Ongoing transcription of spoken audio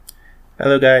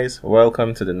Hello guys,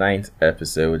 welcome to the 9th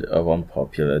episode of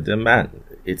Unpopular Demand.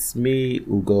 It's me,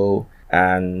 Ugo,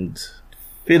 and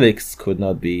Felix could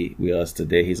not be with us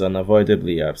today. He's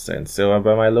unavoidably absent. So I'm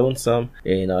by my lonesome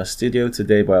in our studio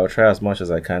today, but I'll try as much as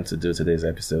I can to do today's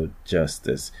episode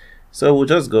justice. So we'll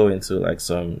just go into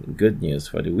some good news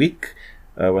for the week.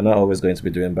 We're not always going to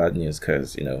be doing bad news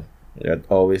because, there are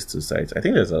always two sides. I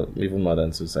think there's even more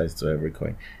than two sides to every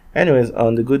coin. Anyways,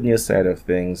 on the good news side of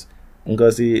things,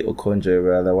 Ngozi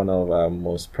Okonjo-Iweala, one of our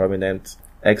most prominent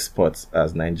exports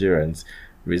as Nigerians,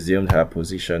 resumed her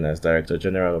position as Director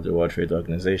General of the World Trade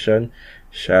Organization,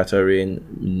 shattering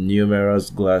numerous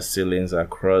glass ceilings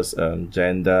across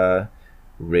gender,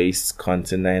 race,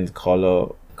 continent,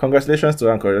 color. Congratulations to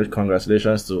her and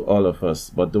congratulations to all of us.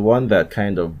 But the one that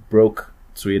kind of broke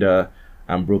Twitter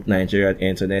and broke Nigerian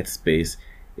internet space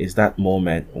is that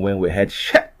moment when we had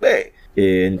Shakbe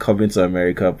in Coming to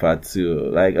America Part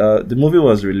 2. The movie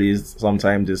was released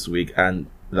sometime this week and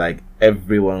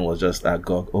everyone was just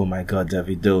agog. Oh my god,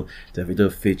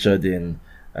 Davido featured in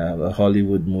a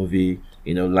Hollywood movie,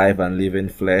 live and living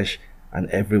flesh, and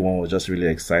everyone was just really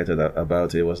excited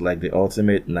about it. It was like the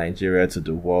ultimate Nigeria to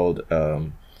the world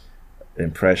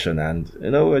impression, and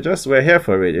we're here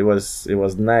for it. It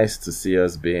was nice to see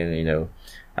us being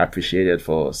appreciated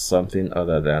for something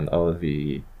other than all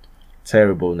the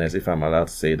terribleness, if I'm allowed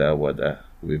to say that word, that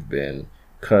we've been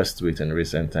cursed with in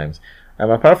recent times.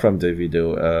 Apart from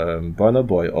Davido, Burna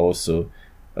Boy also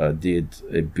did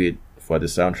a bit for the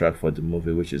soundtrack for the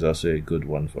movie, which is also a good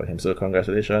one for him. So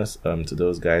congratulations to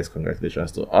those guys.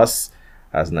 Congratulations to us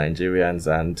as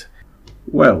Nigerians. And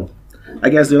well, I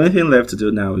guess the only thing left to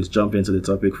do now is jump into the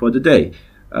topic for the day.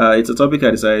 It's a topic I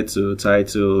decided to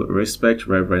title Respect,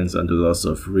 Reverence, and the Loss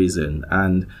of Reason.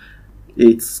 And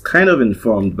it's kind of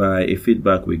informed by a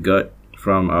feedback we got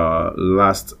from our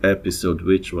last episode,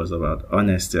 which was about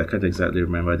honesty. I can't exactly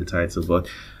remember the title, but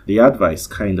the advice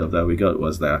that we got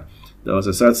was that there was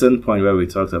a certain point where we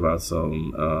talked about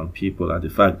some people and the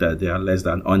fact that they are less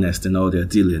than honest in all their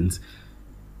dealings.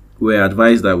 We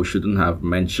advised that we shouldn't have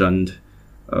mentioned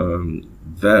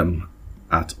them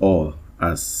at all,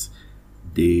 as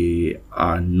they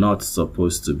are not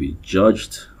supposed to be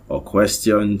judged or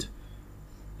questioned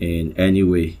in any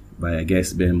way by, I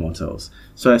guess, bare mortals.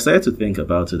 So I started to think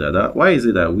about it, that why is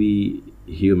it that we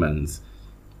humans,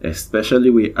 especially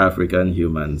we African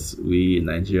humans, we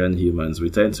Nigerian humans,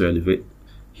 we tend to elevate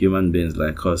human beings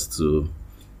like us to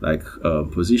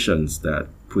positions that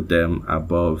put them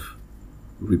above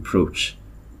reproach,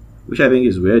 which I think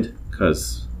is weird,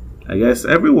 because I guess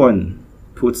everyone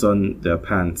puts on their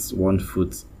pants one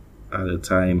foot at a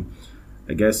time.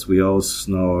 I guess we all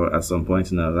snore at some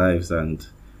point in our lives, and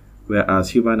we're as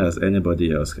human as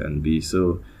anybody else can be.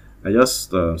 So I just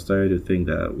started to think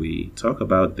that we talk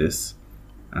about this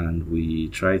and we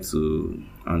try to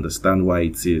understand why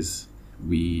it is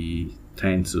we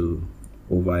tend to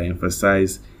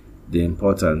overemphasize the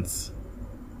importance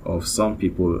of some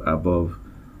people above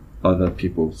other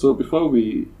people. So before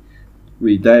we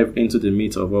dive into the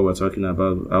meat of what we're talking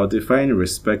about, I'll define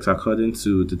respect according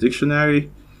to the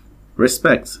dictionary.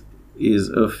 Respect is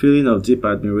a feeling of deep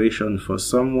admiration for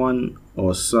someone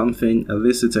or something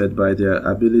elicited by their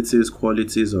abilities,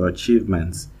 qualities, or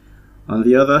achievements. On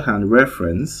the other hand,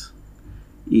 reverence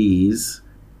is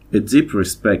a deep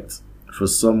respect for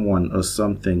someone or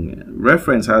something.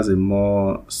 Reverence has a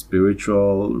more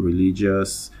spiritual,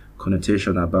 religious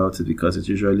connotation about it because it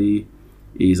usually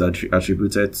is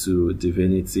attributed to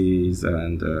divinities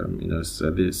and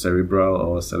cerebral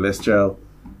or celestial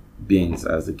beings,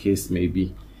 as the case may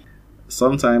be.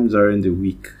 Sometime during the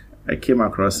week, I came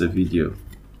across a video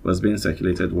was being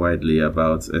circulated widely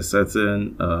about a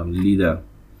certain leader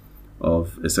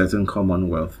of a certain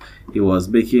commonwealth. He was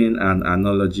making an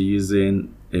analogy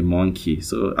using a monkey.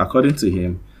 So according to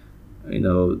him,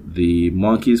 the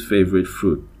monkey's favorite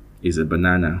fruit is a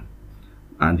banana,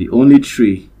 and the only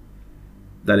tree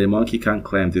that a monkey can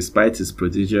climb, despite his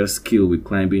prodigious skill with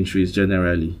climbing trees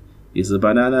generally, is a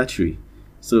banana tree.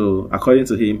 So according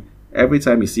to him, every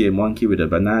time you see a monkey with a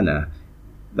banana,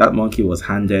 that monkey was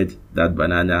handed that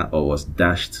banana or was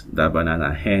dashed that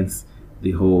banana. Hence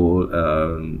the whole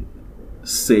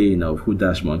saying of who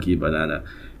dashed monkey banana.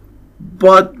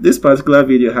 But this particular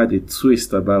video had a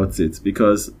twist about it,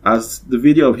 because as the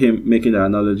video of him making the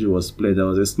analogy was played, there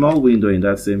was a small window in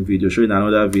that same video showing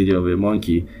another video of a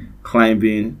monkey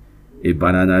climbing a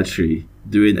banana tree,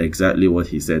 doing exactly what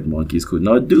he said monkeys could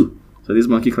not do. So this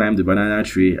monkey climbed the banana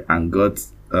tree and got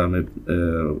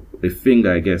a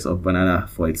finger, I guess, of banana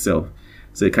for itself.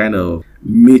 So it kind of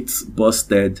myth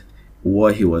busted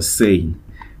what he was saying.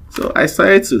 So I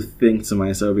started to think to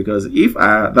myself, because if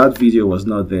that video was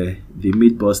not there, the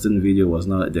myth-busting video was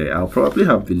not there, I'll probably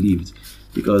have believed.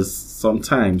 Because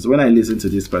sometimes when I listen to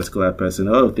this particular person,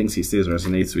 a lot of things he says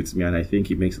resonates with me, and I think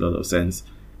it makes a lot of sense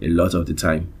a lot of the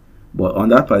time. But on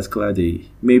that particular day,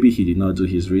 maybe he did not do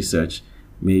his research.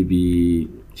 Maybe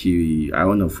I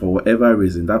don't know, for whatever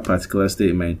reason, that particular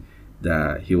statement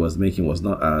that he was making was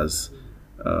not as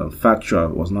factual,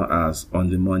 was not as on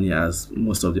the money as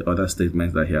most of the other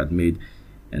statements that he had made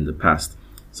in the past.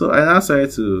 So I now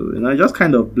started to, I just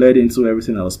kind of bled into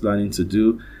everything I was planning to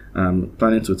do,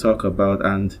 planning to talk about,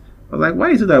 and I was like,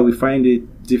 why is it that we find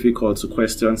it difficult to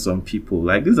question some people?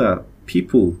 Like, these are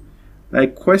people,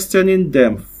 like, questioning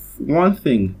them. One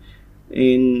thing,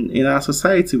 in our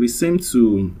society, we seem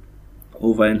to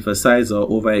overemphasize or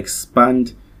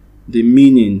overexpand the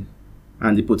meaning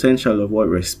and the potential of what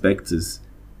respect is.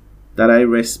 That I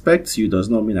respect you does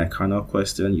not mean I cannot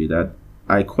question you. That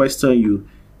I question you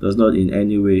does not in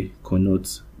any way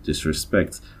connote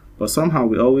disrespect. But somehow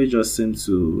we always just seem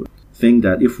to think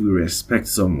that if we respect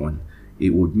someone, it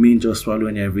would mean just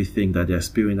swallowing everything that they're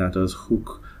spewing at us,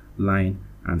 hook, line,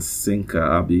 and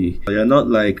sinker. You're not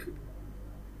like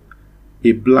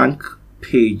a blank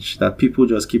page that people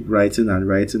just keep writing and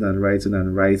writing and writing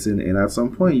and writing. And at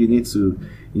some point, you need to,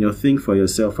 think for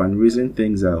yourself and reason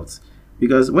things out.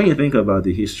 Because when you think about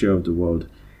the history of the world,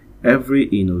 every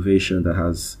innovation that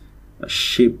has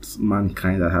shaped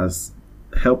mankind, that has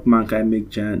helped mankind make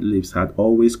giant leaps, had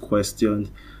always questioned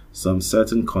some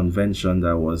certain convention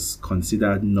that was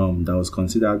considered norm, that was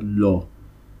considered law,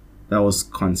 that was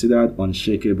considered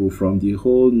unshakable, from the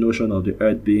whole notion of the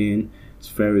earth being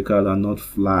spherical and not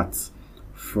flat,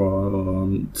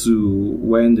 to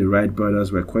when the Wright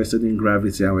brothers were questioning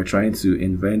gravity and were trying to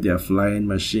invent their flying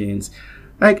machines.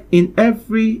 Like, in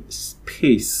every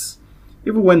space,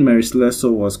 even when Mary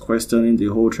Slessor was questioning the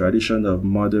whole tradition of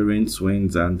mothering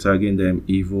twins and tagging them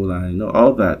evil and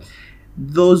all that,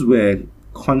 those were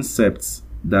concepts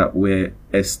that were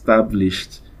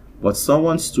established, but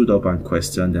someone stood up and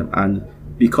questioned them, and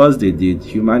because they did,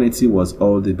 humanity was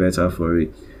all the better for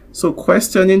it. So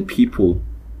questioning people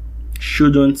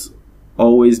shouldn't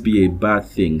always be a bad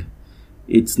thing.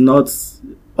 It's not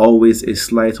always a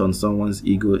slight on someone's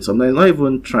ego. Sometimes we're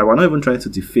not even trying to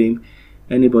defame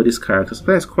anybody's character.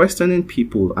 Sometimes questioning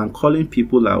people and calling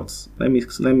people out, let me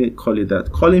call it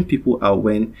that, calling people out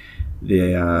when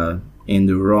they are in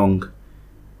the wrong,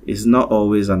 is not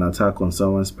always an attack on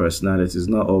someone's personality.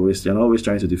 You're not always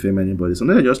trying to defame anybody.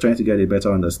 Sometimes they're just trying to get a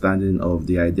better understanding of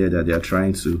the idea that they are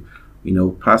trying to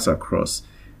pass across.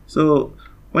 So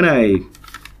when I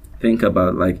think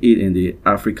about like it in the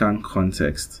African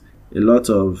context, a lot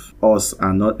of us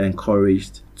are not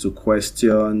encouraged to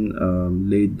question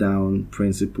laid down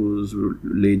principles,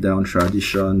 laid down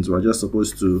traditions. We're just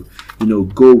supposed to,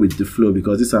 go with the flow,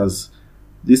 because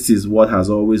this is what has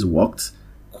always worked.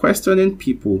 Questioning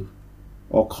people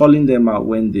or calling them out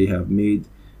when they have made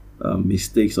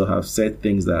mistakes or have said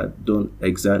things that don't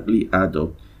exactly add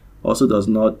up also does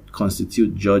not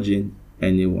constitute judging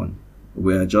anyone.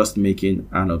 We are just making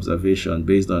an observation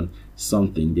based on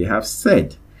something they have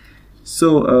said.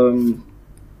 So,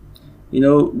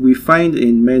 we find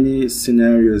in many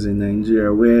scenarios in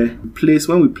Nigeria where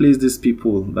when we place these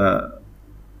people that,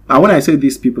 and when I say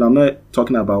these people, I'm not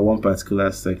talking about one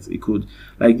particular sect. It could,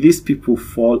 like, these people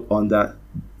fall under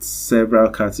several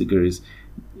categories.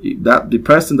 That the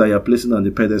person that you're placing on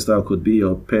the pedestal could be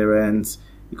your parents,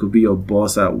 it could be your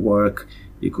boss at work,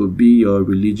 it could be your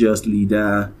religious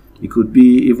leader, it could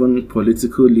be even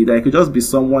political leader, it could just be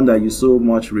someone that you so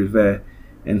much revere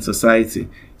in society.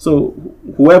 So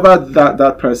whoever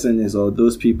that person is, or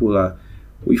those people are,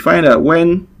 we find that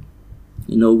when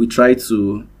we try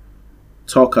to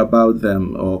talk about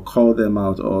them or call them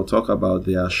out or talk about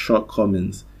their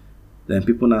shortcomings, then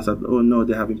people now say, oh no,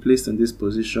 they have been placed in this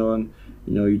position,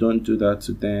 you don't do that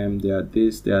to them, they are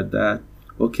this, they are that.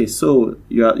 Okay, so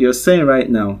you're saying right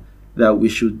now that we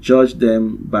should judge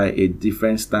them by a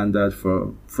different standard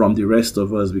from the rest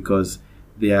of us because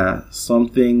they are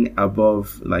something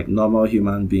above like normal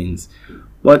human beings.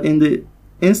 But in the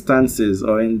instances,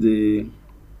 or in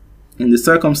the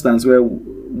circumstance where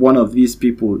one of these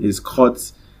people is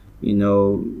caught,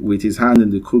 with his hand in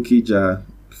the cookie jar,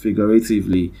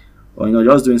 figuratively, or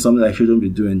just doing something that he shouldn't be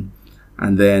doing,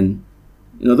 and then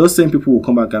those same people will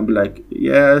come back and be like,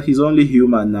 yeah, he's only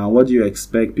human now, what do you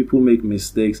expect? People make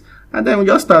mistakes. And then we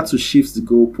just start to shift the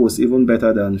goalposts even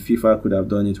better than FIFA could have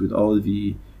done it with all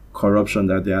the corruption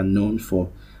that they are known for.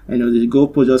 The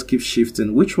goalpost just keeps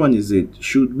shifting. Which one is it?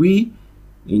 Should we,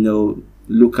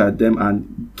 look at them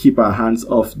and keep our hands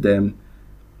off them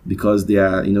because they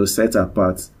are, set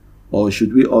apart? or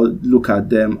should we all look at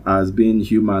them as being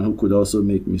human who could also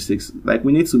make mistakes? Like,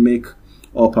 we need to make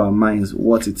up our minds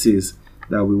what it is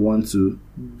that we want to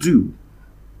do.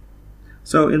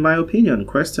 So in my opinion,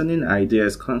 questioning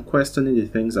ideas, questioning the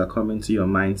things that come into your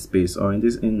mind space, or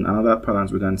in another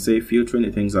parlance, we can say filtering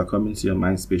the things that come into your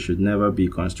mind space, should never be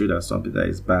construed as something that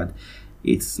is bad.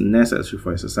 It's necessary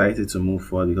for a society to move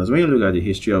forward, because when you look at the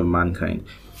history of mankind,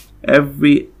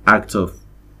 every act of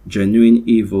genuine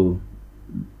evil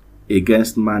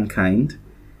against mankind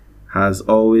has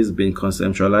always been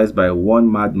conceptualized by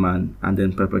one madman and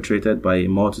then perpetrated by a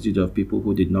multitude of people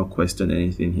who did not question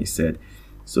anything he said.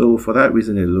 So for that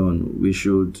reason alone, we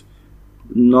should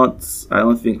not, I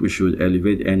don't think we should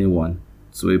elevate anyone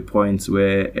to a point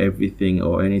where everything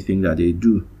or anything that they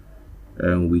do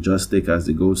we just take as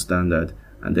the gold standard,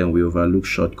 and then we overlook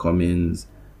shortcomings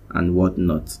and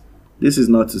whatnot. This is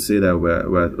not to say that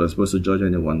we're supposed to judge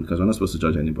anyone, because we're not supposed to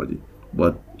judge anybody,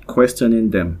 but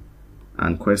questioning them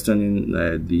and questioning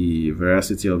the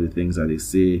veracity of the things that they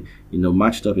say,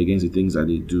 matched up against the things that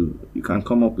they do. You can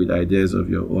come up with ideas of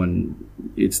your own.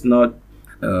 It's not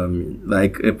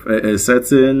like a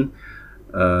certain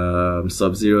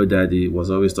Sub-Zero daddy was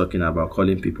always talking about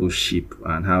calling people sheep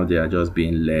and how they are just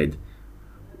being led,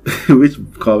 which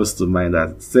comes to mind.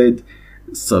 That said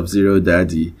Sub-Zero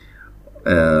daddy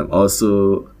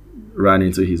also ran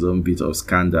into his own bit of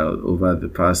scandal over the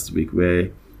past week, where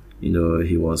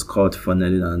he was caught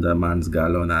funneling another man's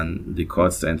gallon, and the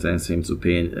court sentenced him to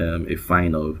pay a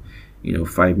fine of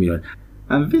 5 million.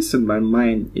 And this, in my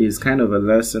mind, is kind of a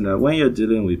lesson that when you're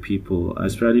dealing with people,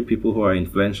 especially people who are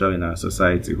influential in our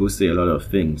society, who say a lot of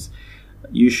things,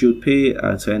 you should pay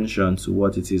attention to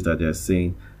what it is that they're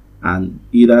saying, and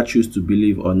either choose to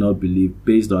believe or not believe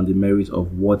based on the merit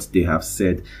of what they have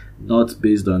said, not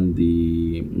based on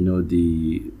the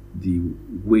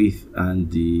weight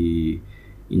and the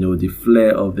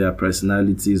flair of their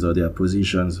personalities or their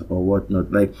positions or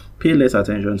whatnot. Like, pay less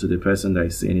attention to the person that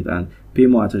is saying it and pay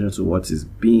more attention to what is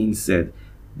being said.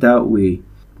 That way,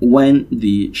 when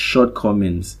the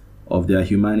shortcomings of their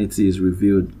humanity is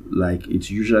revealed, like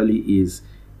it usually is,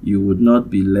 you would not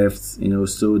be left,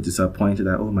 so disappointed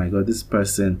that, oh my God, this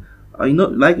person,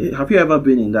 like, have you ever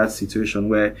been in that situation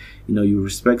where, you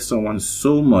respect someone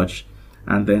so much,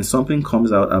 and then something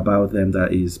comes out about them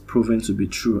that is proven to be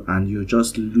true, and you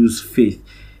just lose faith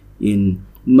in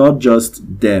not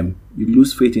just them, you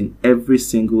lose faith in every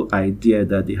single idea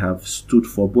that they have stood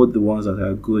for, both the ones that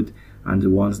are good and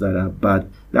the ones that are bad.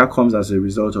 That comes as a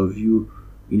result of you,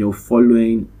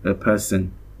 following a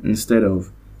person instead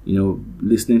of,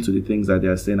 listening to the things that they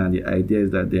are saying and the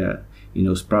ideas that they are,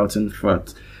 sprouting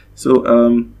forth. So,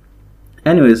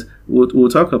 anyways, we'll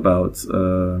talk about,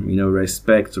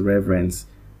 respect, reverence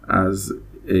as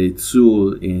a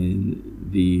tool in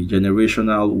the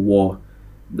generational war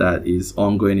that is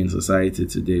ongoing in society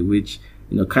today, which,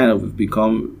 kind of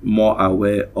become more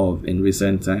aware of in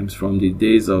recent times, from the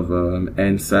days of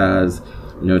NSAS,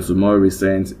 to more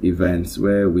recent events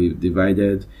where we've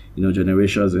divided,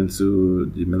 generations into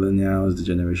the millennials, the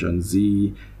Generation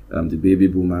Z, the baby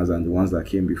boomers, and the ones that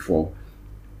came before.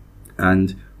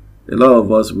 And a lot of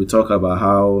us, we talk about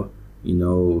how,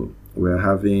 we're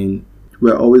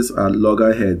always at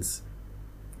loggerheads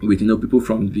with, people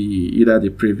from either the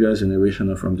previous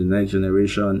generation or from the next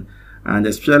generation, and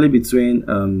especially between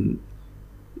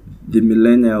the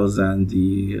millennials and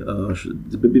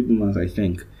the baby boomers. I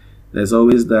think there's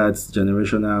always that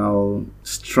generational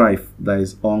strife that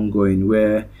is ongoing,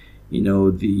 where,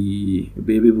 the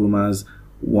baby boomers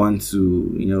want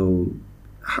to,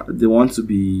 they want to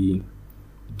be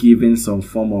given some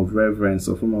form of reverence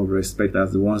or form of respect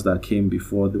as the ones that came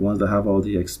before, the ones that have all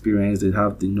the experience, they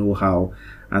have the know-how.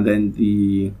 And then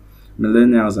the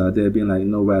millennials are there being like,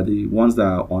 no, we're the ones that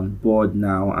are on board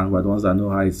now, and we're the ones that know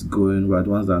how it's going, we're the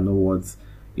ones that know what's,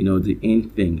 the in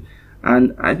thing.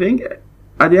 And I think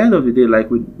at the end of the day,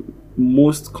 like with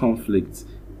most conflicts,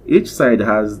 each side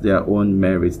has their own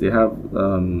merits. They have, they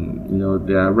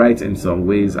are right in some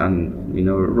ways and,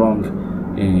 wrong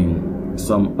in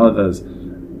some others.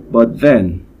 But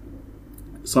then,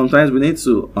 sometimes we need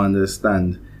to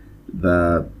understand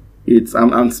that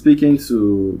I'm speaking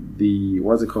to the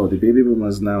baby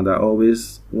boomers now, that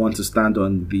always want to stand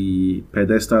on the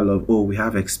pedestal of, oh, we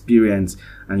have experience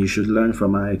and you should learn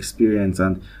from our experience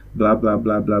and blah, blah,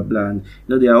 blah, blah, blah. And,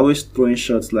 they are always throwing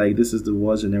shots like, this is the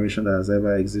worst generation that has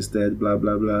ever existed, blah,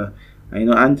 blah, blah.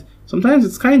 And sometimes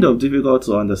it's kind of difficult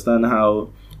to understand how,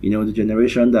 the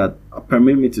generation that,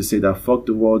 permit me to say, that fucked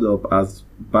the world up as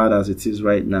bad as it is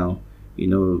right now,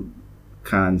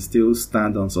 can still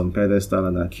stand on some pedestal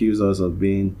and accuse us of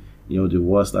being, the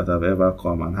worst that have ever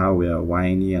come, and how we are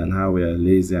whiny and how we are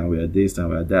lazy and we are this and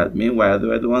we are that. Meanwhile, they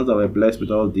were the ones that were blessed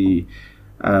with all the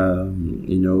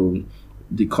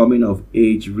the coming of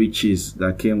age riches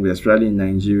that came with, especially in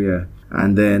Nigeria.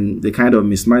 And then they kind of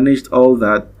mismanaged all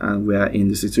that, and we are in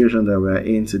the situation that we are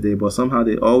in today. But somehow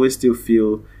they always still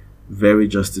feel very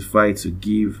justified to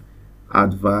give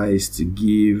advice, to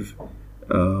give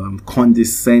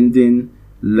condescending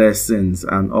lessons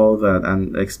and all that,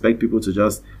 and expect people to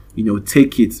just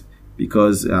take it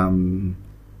because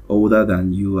older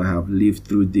than you, I have lived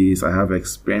through this, I have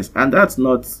experience. And that's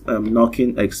not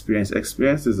knocking experience.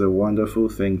 Experience is a wonderful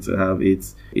thing to have.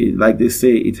 It like they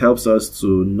say, it helps us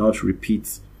to not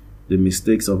repeat the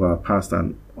mistakes of our past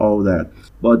and all that.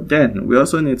 But then we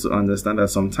also need to understand that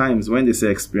sometimes when they say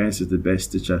experience is the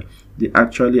best teacher, they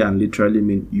actually and literally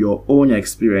mean your own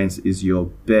experience is your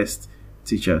best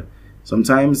teacher.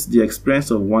 Sometimes the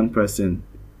experience of one person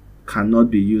cannot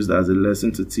be used as a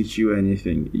lesson to teach you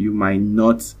anything. You might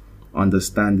not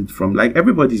understand it from, like,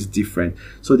 everybody's different.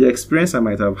 So the experience I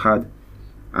might have had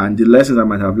and the lessons I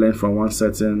might have learned from one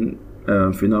certain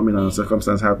phenomenon or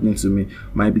circumstance happening to me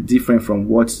might be different from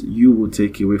what you will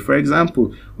take away. For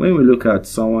example, when we look at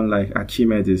someone like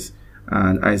Archimedes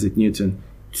and Isaac Newton,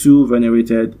 two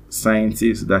venerated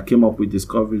scientists that came up with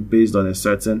discoveries based on a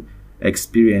certain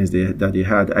experience that they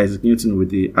had. Isaac Newton with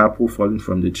the apple falling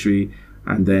from the tree,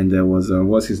 and then there was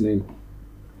what's his name,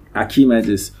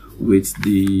 Archimedes, with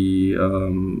the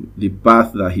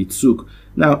bath that he took.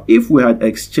 Now, if we had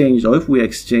exchanged, or if we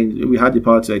had the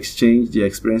power to exchange the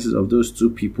experiences of those two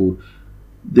people,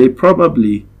 they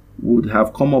probably would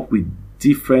have come up with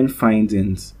different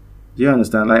findings. Do you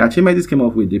understand? Like, Archimedes came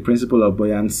up with the principle of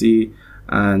buoyancy,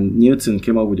 and Newton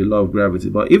came up with the law of gravity.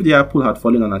 But if the apple had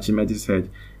fallen on Archimedes' head,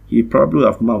 he probably would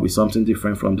have come up with something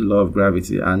different from the law of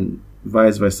gravity, and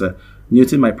vice versa.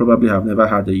 Newton might probably have never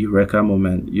had a eureka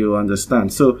moment. You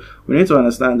understand? So we need to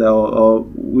understand that, or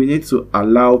we need to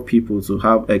allow people to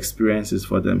have experiences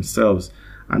for themselves,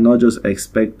 and not just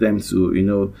expect them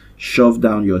to, shove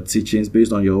down your teachings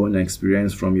based on your own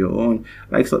experience from your own.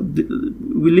 Like, so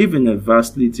we live in a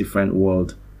vastly different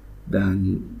world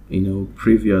than,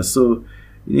 previous. So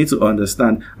you need to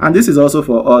understand. And this is also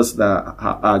for us that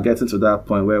are getting to that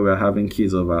point where we're having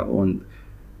kids of our own.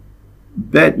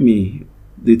 Bet me,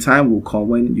 the time will come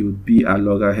when you'll be at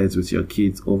loggerheads with your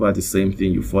kids over the same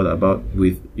thing you fought about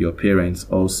with your parents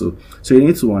also. So you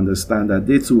need to understand that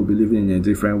they too will be living in a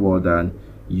different world than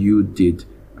you did,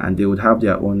 and they would have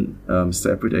their own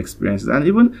separate experiences. And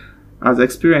even as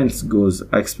experience goes,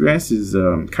 experience is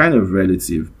kind of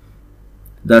relative.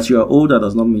 That you are older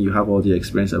does not mean you have all the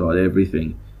experience about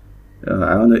everything.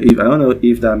 I don't know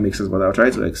if that makes sense, but I'll try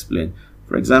to explain.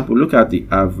 For example, look at the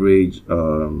average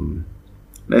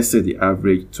let's say the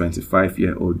average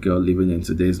 25-year-old girl living in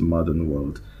today's modern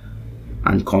world,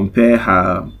 and compare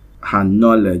her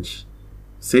knowledge,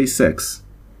 say sex,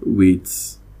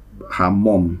 with her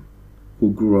mom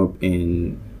who grew up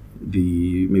in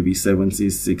the maybe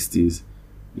 70s, 60s.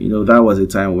 That was a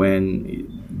time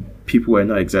when people were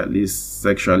not exactly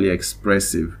sexually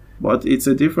expressive. But it's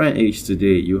a different age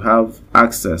today. You have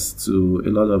access to a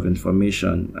lot of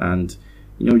information, and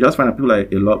you just find that people are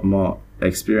a lot more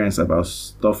experienced about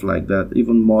stuff like that,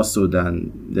 even more so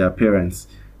than their parents.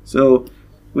 So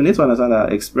we need to understand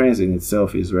that experience in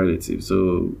itself is relative.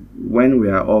 So when we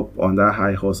are up on that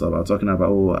high horse about talking about,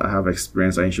 oh, I have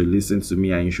experience and you should listen to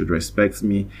me and you should respect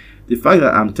me, the fact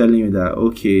that I'm telling you that,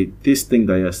 okay, this thing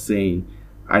that you're saying,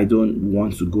 I don't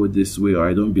want to go this way, or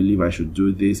I don't believe I should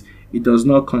do this, it does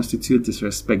not constitute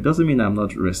disrespect. Doesn't mean I'm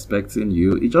not respecting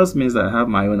you. It just means that I have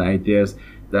my own ideas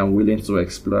that I'm willing to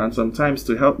explore. And sometimes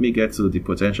to help me get to the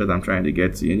potential that I'm trying to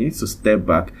get to, you need to step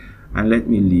back and let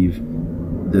me live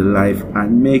the life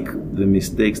and make the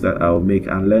mistakes that I'll make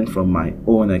and learn from my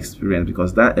own experience,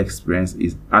 because that experience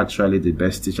is actually the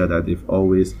best teacher that they've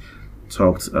always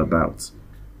talked about.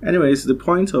 Anyways, the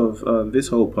point of this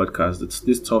whole podcast,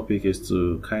 this topic, is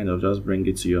to kind of just bring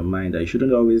it to your mind that you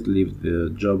shouldn't always leave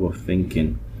the job of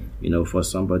thinking, for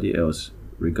somebody else,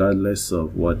 regardless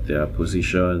of what their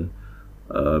position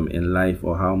in life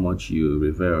or how much you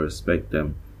revere or respect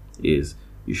them is.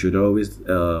 You should always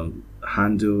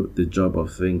handle the job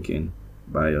of thinking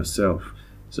by yourself.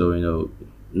 So,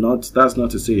 that's not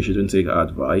to say you shouldn't take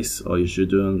advice or you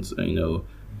shouldn't,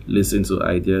 listen to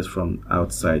ideas from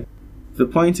outside. The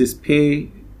point is,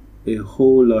 pay a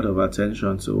whole lot of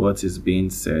attention to what is being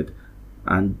said,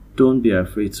 and don't be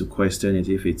afraid to question it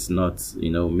if it's not,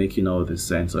 making all the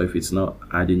sense, or if it's not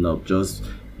adding up just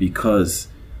because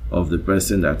of the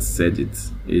person that said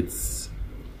it.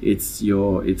 It's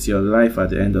your life at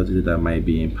the end of the day that might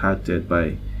be impacted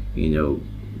by,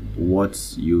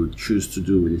 what you choose to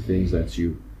do with the things that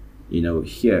you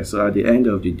hear. So at the end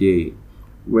of the day,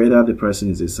 whether the person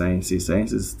is a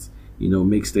scientists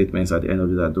make statements at the end of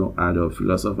the day that don't add up.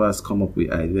 Philosophers come up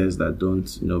with ideas that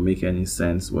don't make any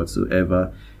sense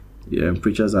whatsoever.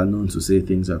 Preachers are known to say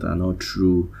things that are not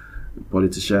true.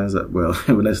 Politicians, well,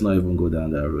 let's not even go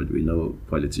down that road. We know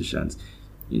politicians.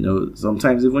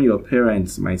 Sometimes even your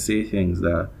parents might say things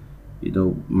that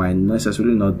might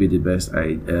necessarily not be the best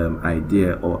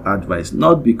idea or advice,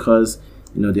 not because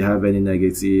they have any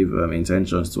negative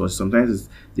intentions to us. Sometimes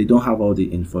they don't have all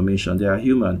the information. They are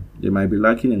human. They might be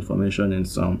lacking information in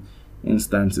some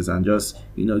instances and just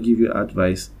give you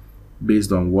advice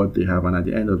based on what they have, and at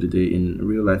the end of the day, in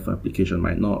real life application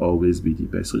might not always be the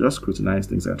best. So just scrutinize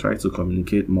things and try to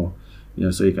communicate more,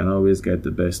 so you can always get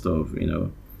the best of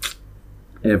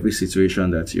every situation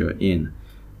that you're in.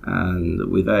 And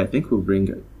with that, I think we'll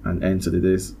bring an end to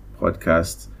today's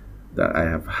podcast that I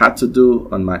have had to do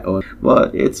on my own,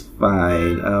 but it's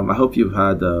fine. I hope you've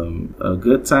had a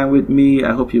good time with me.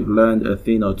 I hope you've learned a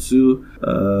thing or two.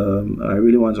 I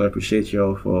really want to appreciate you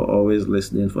all for always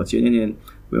listening, for tuning in.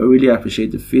 We really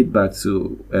appreciate the feedback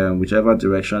too. Whichever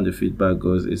direction the feedback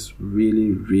goes is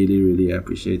really, really, really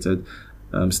appreciated.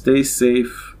 Stay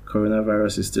safe.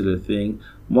 Coronavirus is still a thing.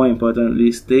 More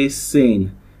importantly, stay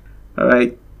sane. All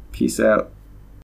right. Peace out.